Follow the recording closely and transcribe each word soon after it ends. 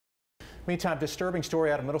Meantime, disturbing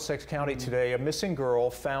story out of Middlesex County today. A missing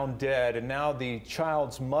girl found dead, and now the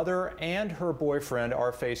child's mother and her boyfriend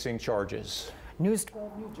are facing charges. News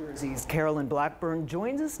 12 New Jersey's Carolyn Blackburn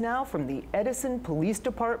joins us now from the Edison Police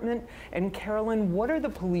Department. And Carolyn, what are the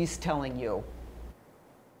police telling you?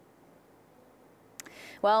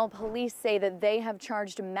 Well, police say that they have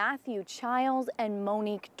charged Matthew Childs and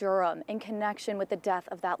Monique Durham in connection with the death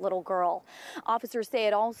of that little girl. Officers say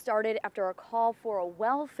it all started after a call for a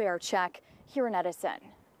welfare check here in Edison.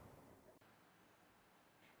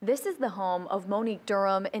 This is the home of Monique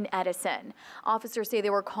Durham in Edison. Officers say they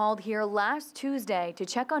were called here last Tuesday to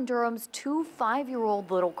check on Durham's two 5-year-old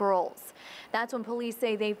little girls. That's when police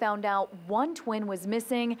say they found out one twin was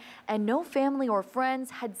missing and no family or friends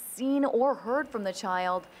had seen or heard from the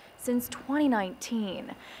child since 2019.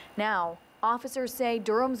 Now, officers say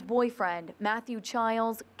Durham's boyfriend, Matthew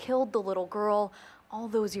Childs, killed the little girl all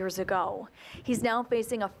those years ago. He's now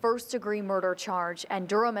facing a first-degree murder charge, and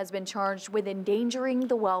Durham has been charged with endangering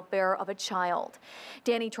the welfare of a child.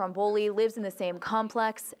 Danny Tromboli lives in the same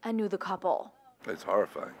complex and knew the couple. It's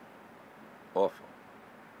horrifying. Awful.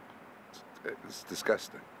 It's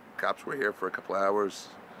disgusting. Cops were here for a couple hours,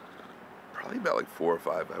 probably about like 4 or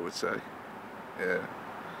 5, I would say. Yeah.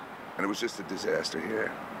 And it was just a disaster here.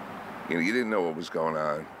 You know, you didn't know what was going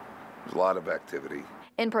on. There was a lot of activity.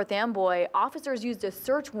 In Perth Amboy, officers used a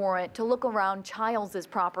search warrant to look around Childs'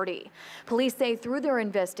 property. Police say through their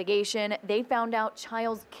investigation, they found out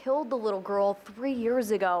Childs killed the little girl 3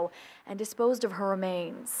 years ago and disposed of her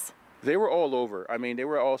remains. They were all over. I mean, they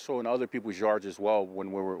were also in other people's yards as well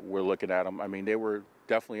when we were looking at them. I mean, they were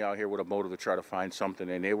definitely out here with a motive to try to find something,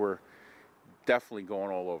 and they were definitely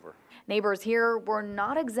going all over. Neighbors here were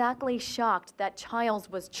not exactly shocked that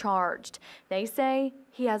Childs was charged. They say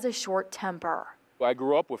he has a short temper. I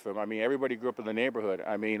grew up with him. I mean, everybody grew up in the neighborhood.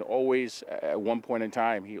 I mean, always at one point in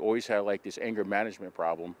time, he always had like this anger management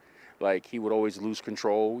problem. Like he would always lose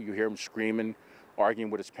control. You hear him screaming,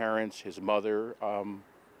 arguing with his parents, his mother.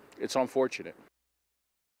 It's unfortunate.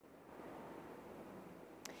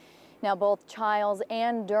 Now, both Childs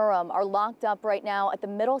and Durham are locked up right now at the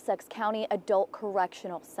Middlesex County Adult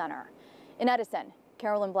Correctional Center. In Edison,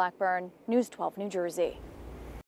 Carolyn Blackburn, News 12 New Jersey.